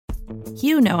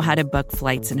You know how to book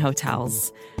flights and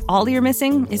hotels. All you're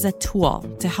missing is a tool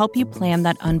to help you plan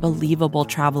that unbelievable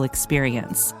travel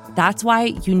experience. That's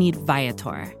why you need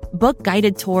Viator. Book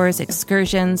guided tours,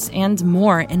 excursions, and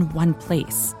more in one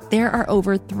place. There are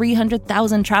over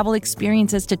 300,000 travel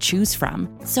experiences to choose from,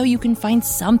 so you can find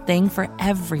something for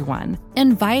everyone.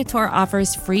 And Viator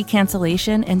offers free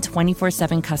cancellation and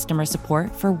 24/7 customer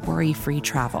support for worry-free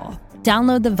travel.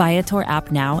 Download the Viator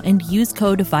app now and use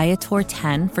code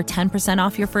Viator10 for 10%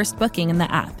 off your first booking in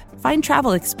the app. Find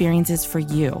travel experiences for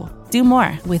you. Do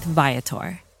more with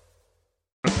Viator.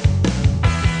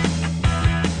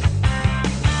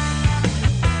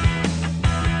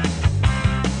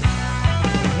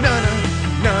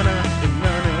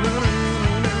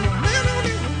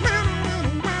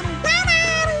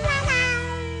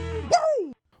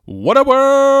 Whaddup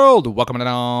World! Welcome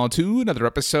to another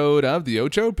episode of the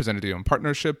Ocho, presented to you in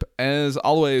partnership, as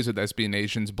always, with SB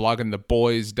Nation's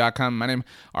bloggingtheboys.com. My name is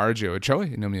RJ Ochoa.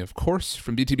 You know me, of course,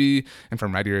 from BTB, and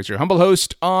from right here as your humble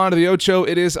host on the Ocho.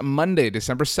 It is Monday,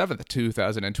 December 7th,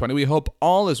 2020. We hope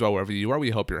all is well wherever you are.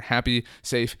 We hope you're happy,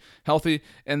 safe, healthy,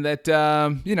 and that,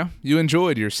 you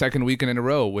enjoyed your second weekend in a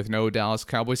row with no Dallas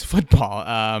Cowboys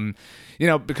football.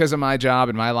 Because of my job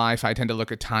and my life, I tend to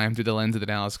look at time through the lens of the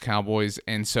Dallas Cowboys,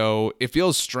 and so it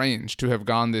feels strange to have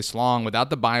gone this long without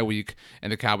the bye week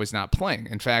and the Cowboys not playing.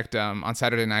 In fact, on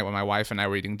Saturday night when my wife and I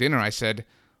were eating dinner, I said,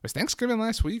 was Thanksgiving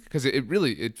last week? Because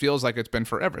it feels like it's been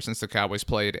forever since the Cowboys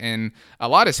played, and a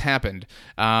lot has happened.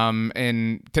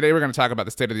 And today we're going to talk about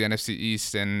the state of the NFC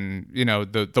East and,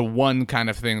 the one kind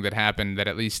of thing that happened that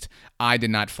at least I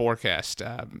did not forecast.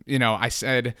 I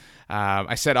said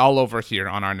all over here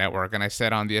on our network, and I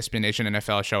said on the SB Nation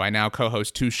NFL show. I now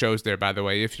co-host two shows there, by the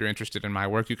way. If you're interested in my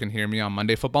work, you can hear me on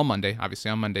Monday Football Monday, obviously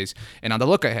on Mondays, and on The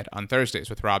Look Ahead on Thursdays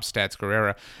with Rob Stats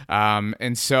Guerrera.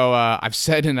 And so I've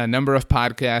said in a number of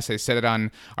podcasts, I said it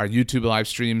on our YouTube live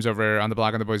streams over on the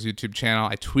Blog on the Boys YouTube channel.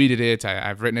 I tweeted it.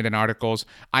 I've written it in articles.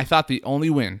 I thought the only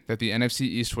win that the NFC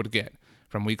East would get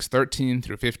from weeks 13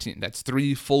 through 15, that's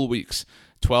 3 full weeks,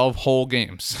 12 whole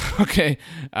games, okay?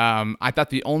 I thought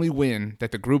the only win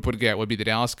that the group would get would be the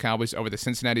Dallas Cowboys over the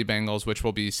Cincinnati Bengals, which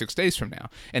will be 6 days from now.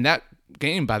 And that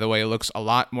game, by the way, looks a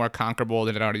lot more conquerable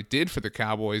than it already did for the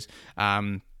Cowboys.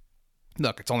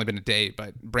 Look, it's only been a day,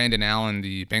 but Brandon Allen,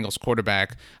 the Bengals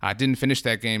quarterback, didn't finish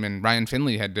that game, and Ryan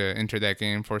Finley had to enter that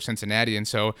game for Cincinnati. And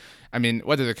so,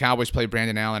 whether the Cowboys play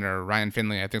Brandon Allen or Ryan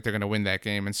Finley, I think they're going to win that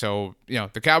game. And so,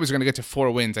 the Cowboys are going to get to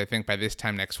 4 wins, I think, by this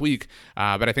time next week.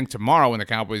 But I think tomorrow when the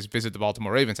Cowboys visit the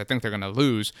Baltimore Ravens, I think they're going to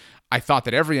lose. I thought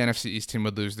that every NFC East team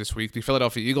would lose this week. The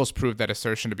Philadelphia Eagles proved that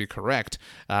assertion to be correct.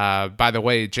 By the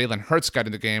way, Jalen Hurts got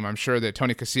in the game. I'm sure that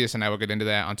Tony Casillas and I will get into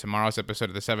that on tomorrow's episode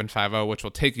of the 750, which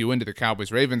will take you into the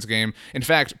Cowboys-Ravens game. In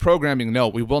fact, programming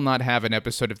note, we will not have an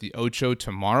episode of the Ocho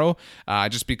tomorrow,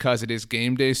 just because it is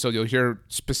game day, so you'll hear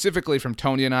specifically from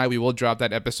Tony and I. We will drop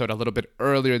that episode a little bit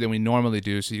earlier than we normally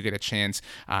do, so you get a chance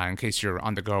in case you're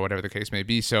on the go or whatever the case may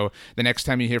be. So the next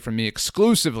time you hear from me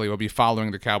exclusively will be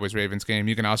following the Cowboys-Ravens game.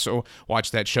 You can also watch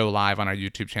that show live on our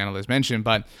YouTube channel as mentioned,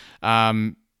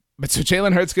 But so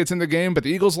Jalen Hurts gets in the game, but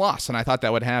the Eagles lost, and I thought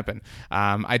that would happen.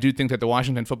 I do think that the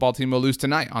Washington football team will lose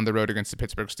tonight on the road against the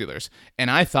Pittsburgh Steelers.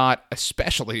 And I thought,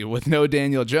 especially with no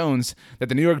Daniel Jones, that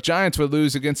the New York Giants would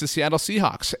lose against the Seattle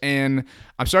Seahawks. And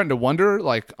I'm starting to wonder,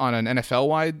 on an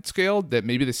NFL-wide scale, that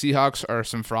maybe the Seahawks are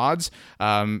some frauds.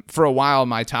 For a while,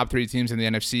 my top 3 teams in the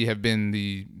NFC have been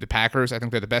the Packers. I think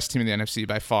they're the best team in the NFC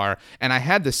by far. And I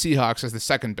had the Seahawks as the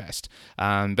second best.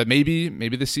 But maybe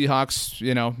the Seahawks,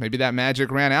 maybe that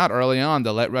magic ran out early on,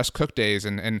 the let Russ cook days,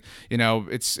 and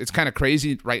it's kind of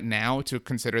crazy right now to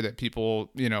consider that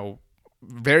people,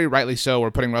 very rightly so,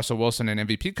 we're putting Russell Wilson in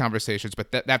MVP conversations,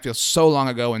 but that feels so long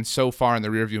ago and so far in the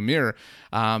rearview mirror.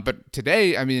 But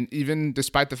today, even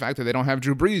despite the fact that they don't have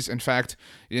Drew Brees, in fact,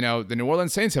 the New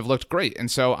Orleans Saints have looked great. And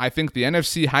so I think the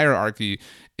NFC hierarchy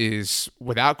is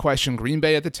without question Green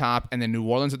Bay at the top and then New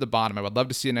Orleans at the bottom. I would love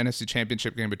to see an NFC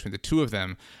championship game between the two of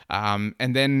them.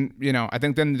 And then, I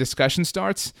think then the discussion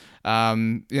starts.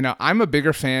 I'm a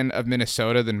bigger fan of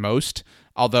Minnesota than most.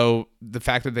 Although the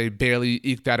fact that they barely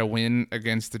eked out a win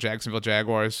against the Jacksonville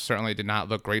Jaguars certainly did not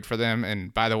look great for them.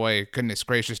 And by the way, goodness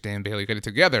gracious, Dan Bailey, get it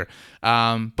together.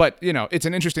 But, it's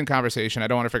an interesting conversation. I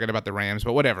don't want to forget about the Rams,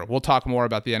 but whatever. We'll talk more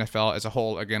about the NFL as a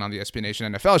whole again on the SB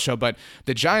Nation NFL show. But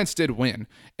the Giants did win,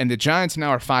 and the Giants now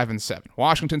are 5-7.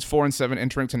 Washington's 4-7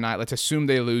 entering tonight. Let's assume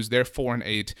they lose. They're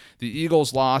 4-8. The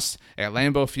Eagles lost at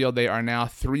Lambeau Field. They are now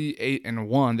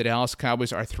 3-8-1. The Dallas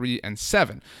Cowboys are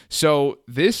 3-7. So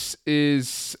this is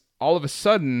all of a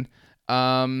sudden,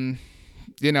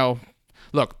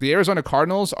 look, the Arizona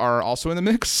Cardinals are also in the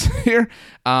mix here,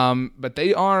 but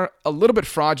they are a little bit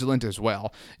fraudulent as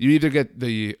well. You either get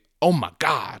the oh my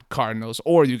God Cardinals,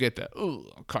 or you get the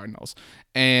Cardinals.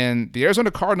 And the Arizona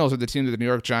Cardinals are the team that the New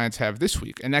York Giants have this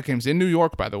week. And that game's in New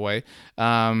York, by the way.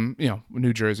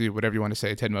 New Jersey, whatever you want to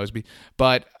say, Ted Mosby.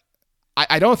 But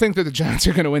I don't think that the Giants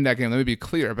are going to win that game. Let me be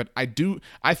clear. But I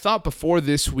thought before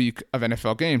this week of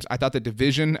NFL games, I thought the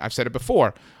division, I've said it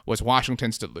before, was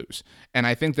Washington's to lose. And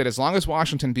I think that as long as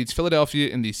Washington beats Philadelphia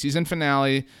in the season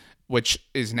finale, which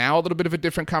is now a little bit of a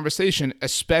different conversation,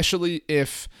 especially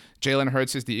if Jalen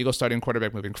Hurts is the Eagles starting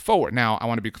quarterback moving forward. Now, I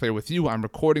want to be clear with you. I'm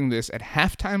recording this at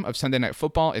halftime of Sunday Night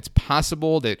Football. It's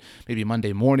possible that maybe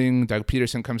Monday morning, Doug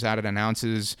Peterson comes out and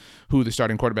announces who the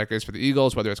starting quarterback is for the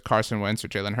Eagles, whether it's Carson Wentz or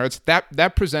Jalen Hurts.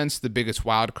 That presents the biggest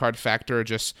wild card factor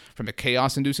just from a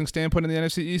chaos-inducing standpoint in the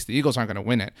NFC East. The Eagles aren't going to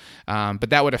win it. But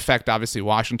that would affect, obviously,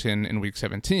 Washington in Week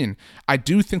 17. I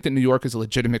do think that New York is a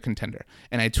legitimate contender.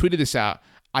 And I tweeted this out.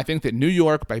 I think that New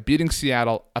York, by beating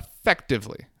Seattle,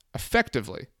 effectively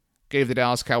gave the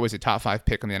Dallas Cowboys a top 5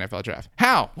 pick in the NFL draft.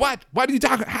 How? What? What are you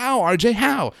talking? How, RJ?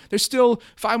 How? There's still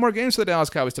 5 more games for the Dallas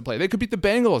Cowboys to play. They could beat the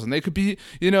Bengals, and they could beat,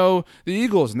 the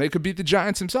Eagles, and they could beat the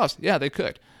Giants themselves. Yeah, they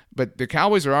could. But the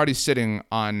Cowboys are already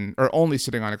only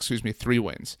sitting on 3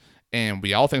 wins. And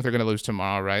we all think they're going to lose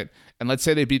tomorrow, right? And let's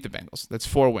say they beat the Bengals. That's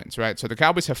 4 wins, right? So the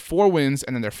Cowboys have 4 wins,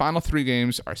 and then their final 3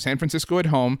 games are San Francisco at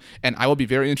home. And I will be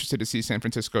very interested to see San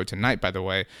Francisco tonight, by the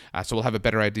way. So we'll have a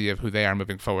better idea of who they are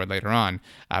moving forward later on.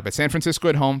 But San Francisco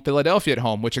at home, Philadelphia at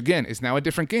home, which again is now a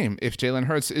different game if Jalen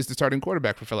Hurts is the starting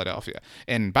quarterback for Philadelphia.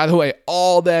 And by the way,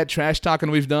 all that trash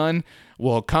talking we've done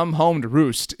will come home to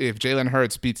roost if Jalen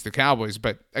Hurts beats the Cowboys.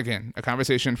 But again, a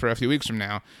conversation for a few weeks from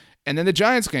now. And then the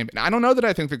Giants game. I don't know that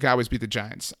I think the Cowboys beat the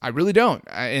Giants. I really don't.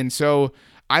 And so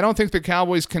I don't think the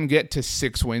Cowboys can get to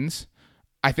 6 wins.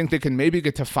 I think they can maybe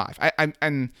get to 5.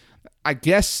 And I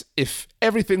guess if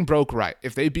everything broke right,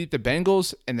 if they beat the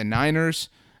Bengals and the Niners,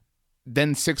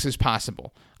 then 6 is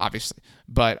possible, obviously.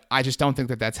 But I just don't think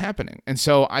that that's happening. And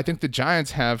so I think the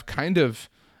Giants have kind of,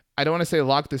 I don't want to say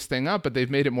lock this thing up, but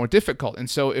they've made it more difficult. And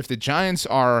so if the Giants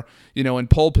are, in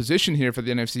pole position here for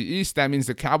the NFC East, that means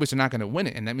the Cowboys are not going to win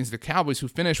it. And that means the Cowboys, who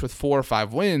finish with 4 or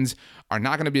 5 wins, are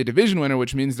not going to be a division winner,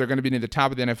 which means they're going to be near the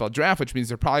top of the NFL draft, which means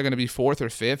they're probably going to be 4th or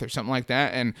 5th or something like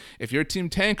that. And if your team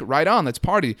tank, right on, let's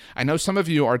party. I know some of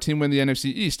you are team win the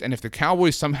NFC East, and if the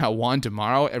Cowboys somehow won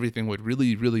tomorrow, everything would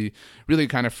really, really, really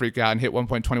kind of freak out and hit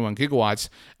 1.21 gigawatts.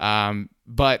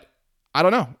 But I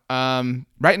don't know.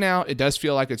 Right now, it does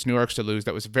feel like it's New York's to lose.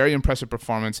 That was a very impressive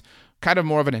performance. Kind of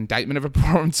more of an indictment of a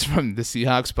performance from the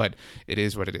Seahawks, but it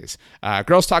is what it is.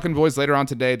 Girls Talking Boys later on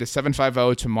today, the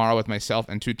 750 tomorrow with myself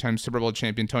and 2-time Super Bowl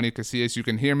champion Tony Casillas. You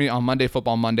can hear me on Monday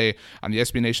Football Monday on the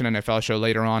SB Nation NFL show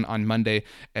later on Monday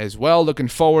as well. Looking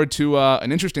forward to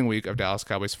an interesting week of Dallas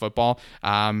Cowboys football.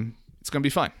 It's going to be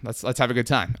fun. Let's have a good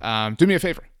time. Do me a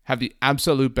favor. Have the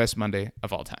absolute best Monday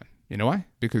of all time. You know why?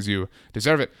 Because you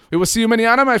deserve it. We will see you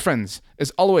mañana, my friends.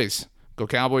 As always, go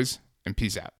Cowboys and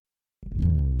peace out.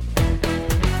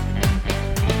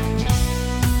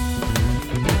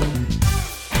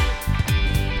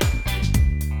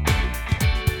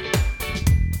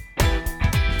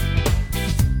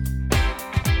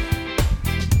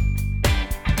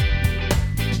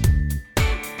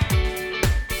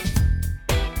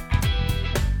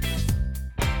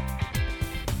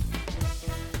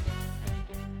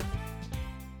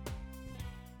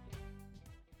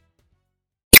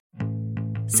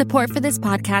 Support for this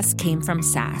podcast came from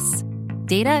SAS.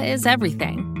 Data is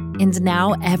everything, and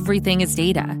now everything is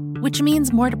data, which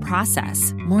means more to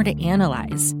process, more to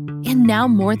analyze. And now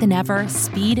more than ever,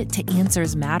 speed to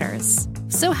answers matters.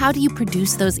 So how do you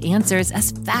produce those answers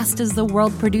as fast as the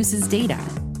world produces data?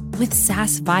 With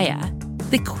SAS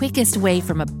Viya, the quickest way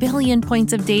from a billion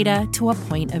points of data to a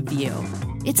point of view.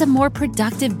 It's a more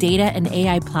productive data and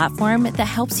AI platform that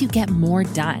helps you get more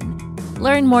done.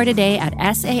 Learn more today at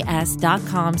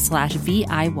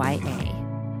sas.com/VIYA.